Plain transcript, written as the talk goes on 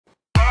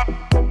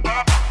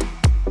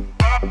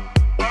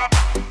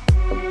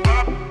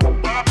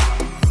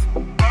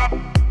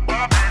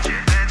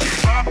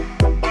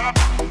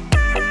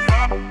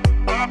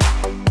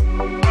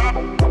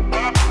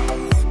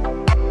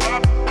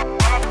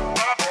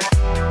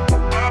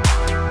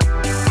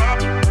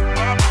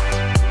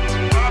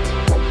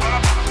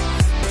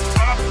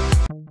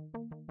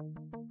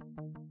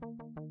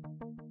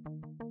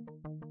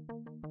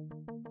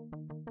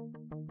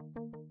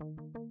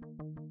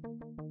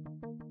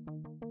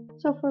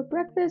So for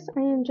breakfast,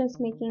 I am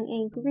just making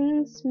a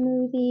green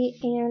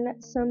smoothie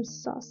and some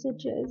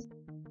sausages.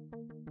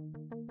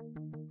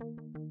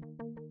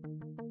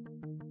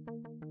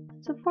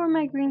 So for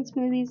my green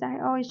smoothies,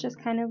 I always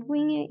just kind of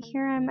wing it.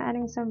 Here I'm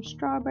adding some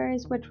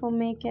strawberries, which will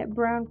make it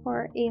brown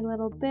for a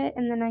little bit,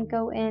 and then I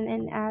go in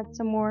and add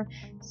some more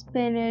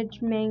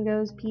spinach,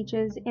 mangoes,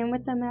 peaches, and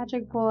with the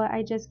magic bullet,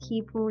 I just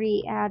keep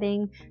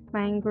re-adding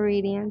my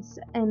ingredients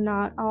and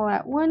not all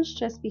at once,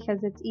 just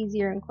because it's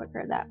easier and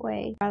quicker that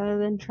way, rather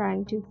than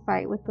trying to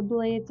fight with the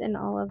blades and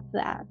all of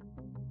that.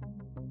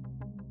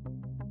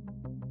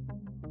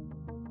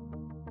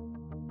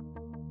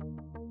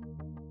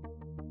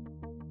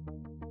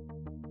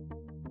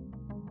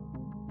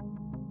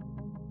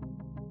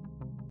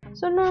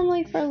 So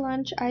normally for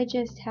lunch I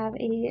just have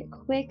a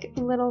quick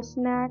little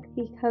snack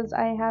because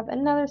I have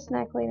another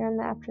snack later in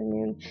the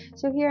afternoon.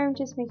 So here I'm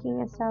just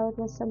making a salad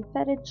with some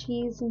feta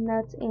cheese,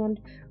 nuts, and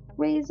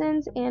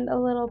raisins, and a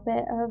little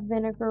bit of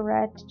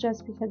vinaigrette,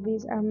 just because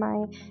these are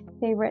my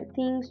favorite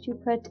things to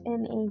put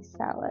in a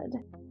salad.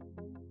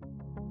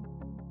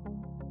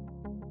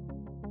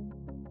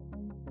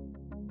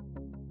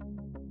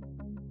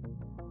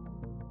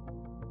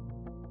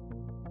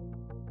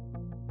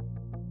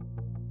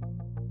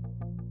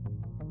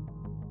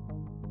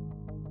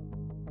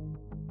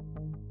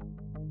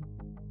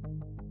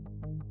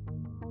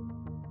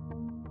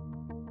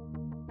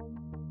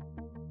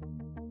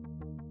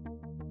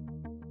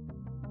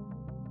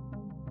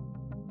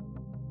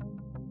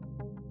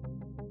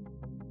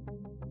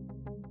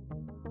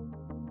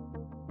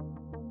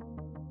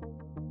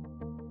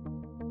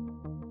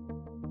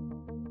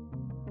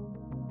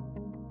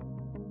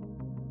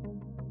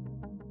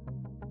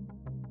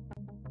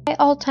 My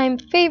all-time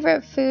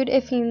favorite food,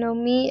 if you know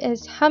me,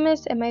 is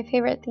hummus, and my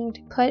favorite thing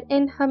to put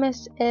in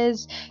hummus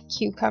is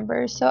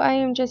cucumbers. So I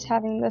am just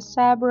having the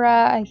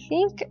Sabra, I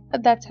think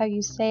that's how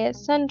you say it,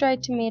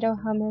 sun-dried tomato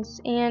hummus,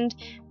 and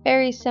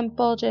very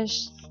simple,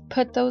 just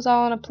put those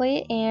all on a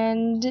plate,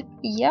 and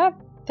yeah,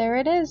 there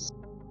it is.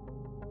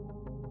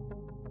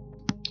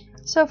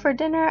 So for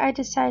dinner, I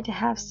decided to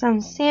have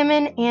some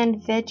salmon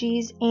and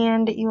veggies,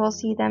 and you will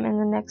see them in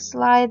the next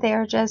slide. They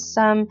are just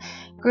some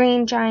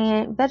green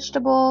giant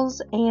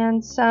vegetables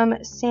and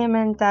some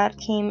salmon that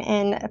came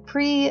in a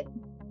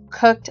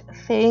pre-cooked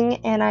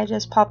thing, and I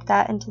just popped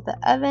that into the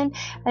oven.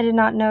 I did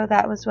not know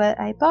that was what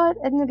I bought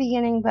in the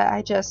beginning, but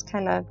I just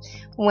kind of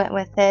went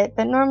with it.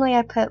 But normally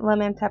I put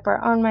lemon pepper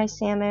on my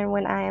salmon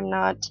when I am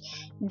not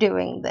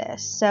doing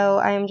this. So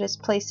I am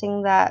just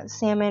placing that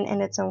salmon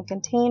in its own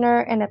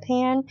container in a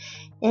pan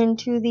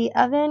into the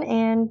oven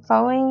and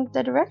following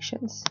the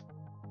directions.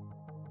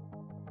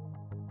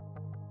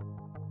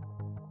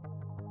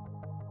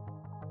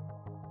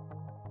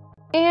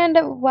 And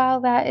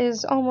while that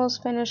is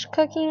almost finished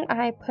cooking,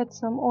 I put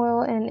some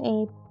oil in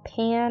a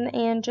pan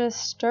and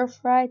just stir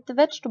fry the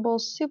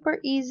vegetables. Super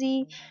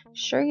easy.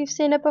 Sure, you've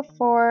seen it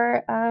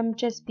before.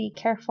 Just be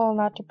careful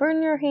not to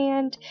burn your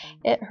hand.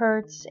 It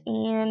hurts.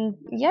 And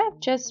yeah,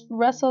 just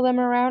wrestle them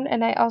around.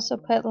 And I also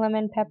put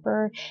lemon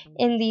pepper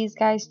in these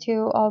guys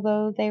too,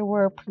 although they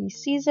were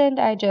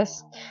pre-seasoned. I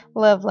just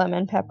love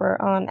lemon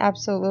pepper on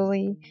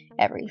absolutely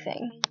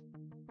everything.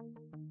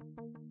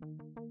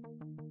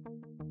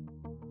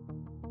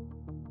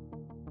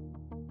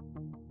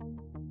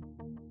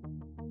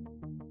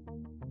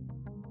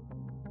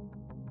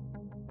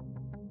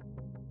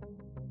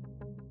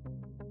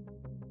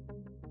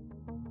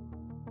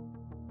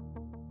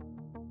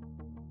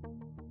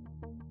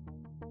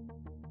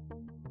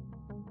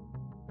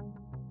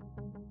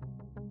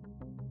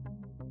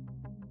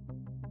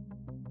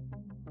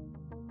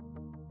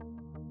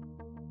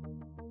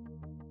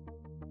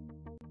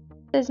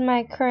 This is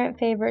my current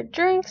favorite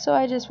drink, so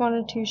I just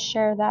wanted to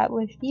share that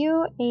with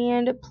you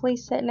and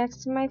place it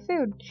next to my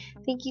food.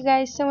 Thank you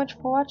guys so much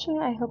for watching.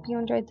 I hope you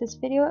enjoyed this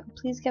video.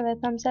 Please give it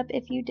a thumbs up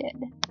if you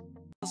did.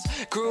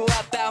 Grew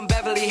up out in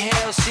Beverly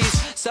Hills,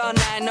 she's so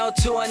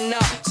 90210,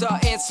 so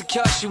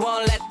insecure she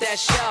won't let that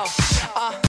show.